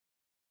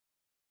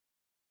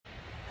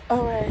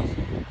All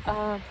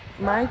right.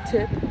 My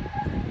tip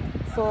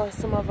for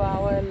some of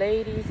our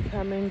ladies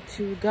coming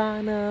to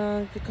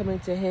Ghana, coming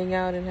to hang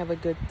out and have a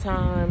good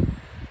time.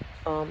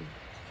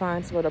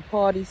 Find some of the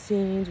party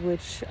scenes,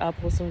 which I'll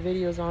post some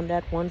videos on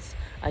that once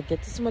I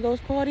get to some of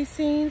those party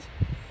scenes.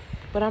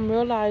 But I'm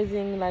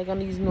realizing, like, on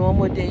these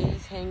normal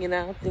days, hanging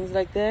out, things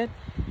like that,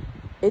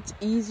 it's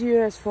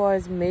easier as far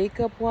as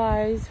makeup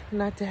wise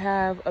not to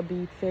have a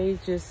beat face,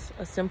 just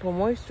a simple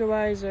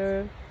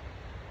moisturizer,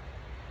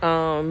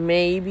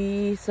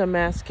 maybe some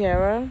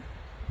mascara,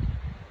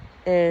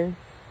 and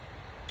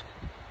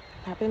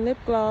popping lip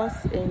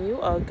gloss, and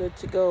you are good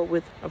to go.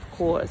 With, of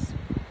course,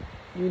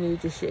 you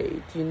need your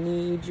shades. You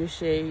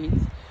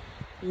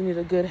need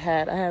a good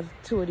hat. I have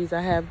two of these.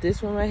 I have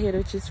this one right here,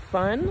 which is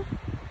fun,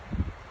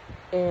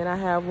 and I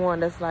have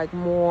one that's like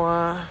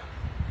more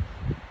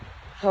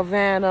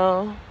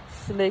Havana,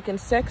 slick and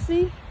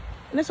sexy.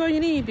 And that's all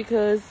you need,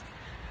 because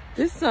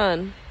this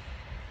sun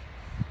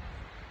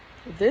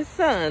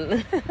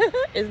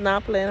is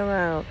not playing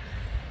around.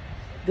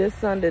 This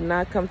sun did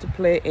not come to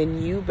play,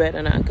 and you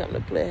better not come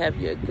to play. Have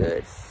your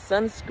good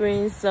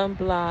sunscreen,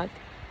 sunblock,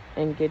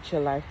 and get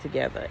your life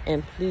together.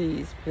 And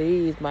please,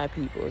 my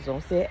people,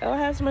 don't say, oh, I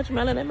have so much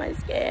melanin in my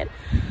skin,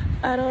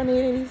 I don't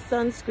need any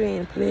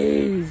sunscreen.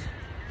 Please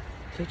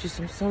get you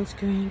some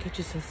sunscreen, get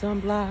you some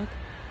sunblock.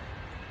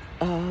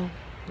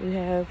 We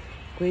have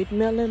great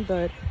melanin,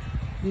 but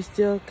you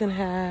still can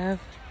get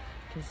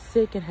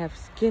sick and have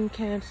skin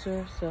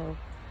cancer. So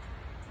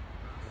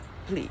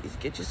please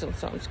get you some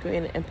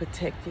sunscreen and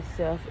protect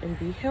yourself and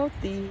be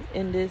healthy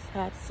in this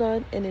hot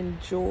sun and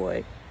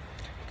enjoy.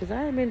 Because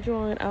I am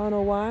enjoying, I don't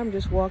know why, I'm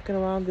just walking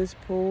around this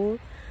pool.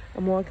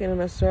 I'm walking in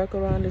a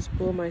circle around this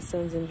pool. My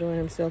son's enjoying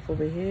himself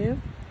over here.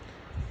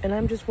 And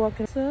I'm just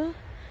walking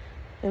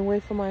and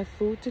wait for my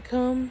food to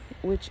come,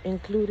 which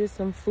included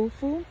some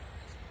fufu.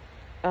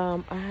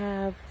 I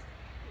have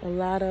a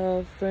lot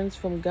of friends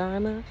from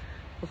Ghana,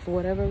 but for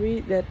whatever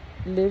reason, that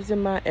lives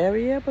in my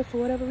area, but for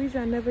whatever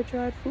reason, I never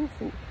tried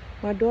fufu.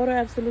 My daughter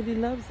absolutely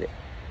loves it,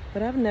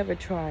 but I've never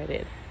tried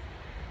it.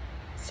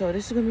 So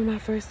this is gonna be my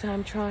first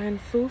time trying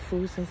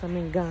fufu since I'm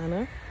in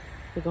Ghana.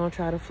 We're gonna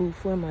try the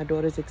fufu, and my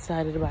daughter's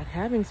excited about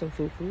having some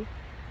fufu.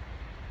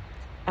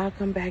 I'll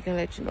come back and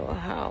let you know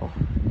how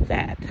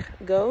that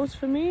goes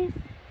for me.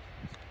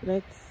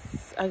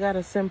 I got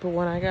a simple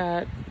one. I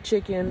got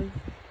chicken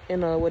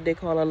in what they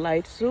call a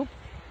light soup.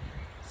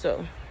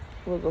 So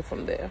we'll go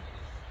from there.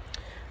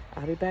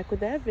 I'll be back with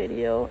that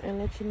video and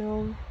let you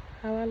know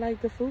how I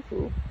like the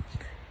fufu.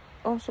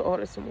 Also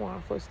ordered some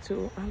waffles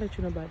too. I'll let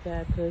you know about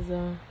that, because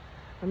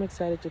I'm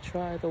excited to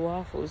try the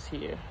waffles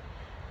here.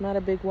 I'm not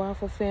a big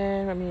waffle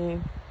fan. I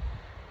mean,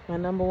 my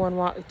number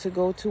one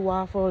to-go-to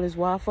waffle is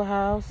Waffle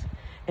House.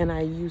 And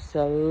I used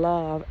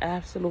to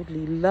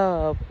absolutely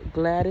love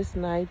Gladys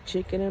Knight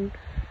chicken and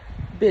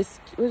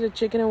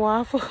chicken and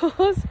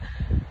waffles.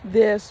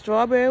 Their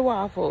strawberry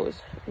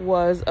waffles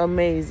was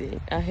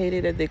amazing. I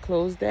hated that they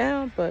closed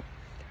down, but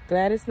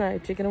Gladys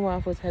Knight chicken and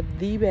waffles had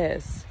the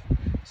best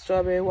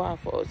strawberry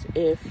waffles.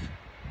 If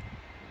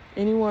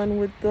anyone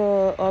with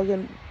the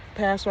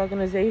past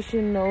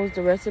organization knows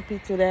the recipe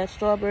to that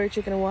strawberry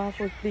chicken and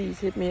waffles, please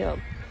hit me up.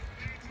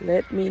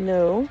 Let me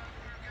know.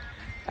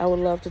 I would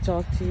love to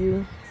talk to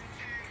you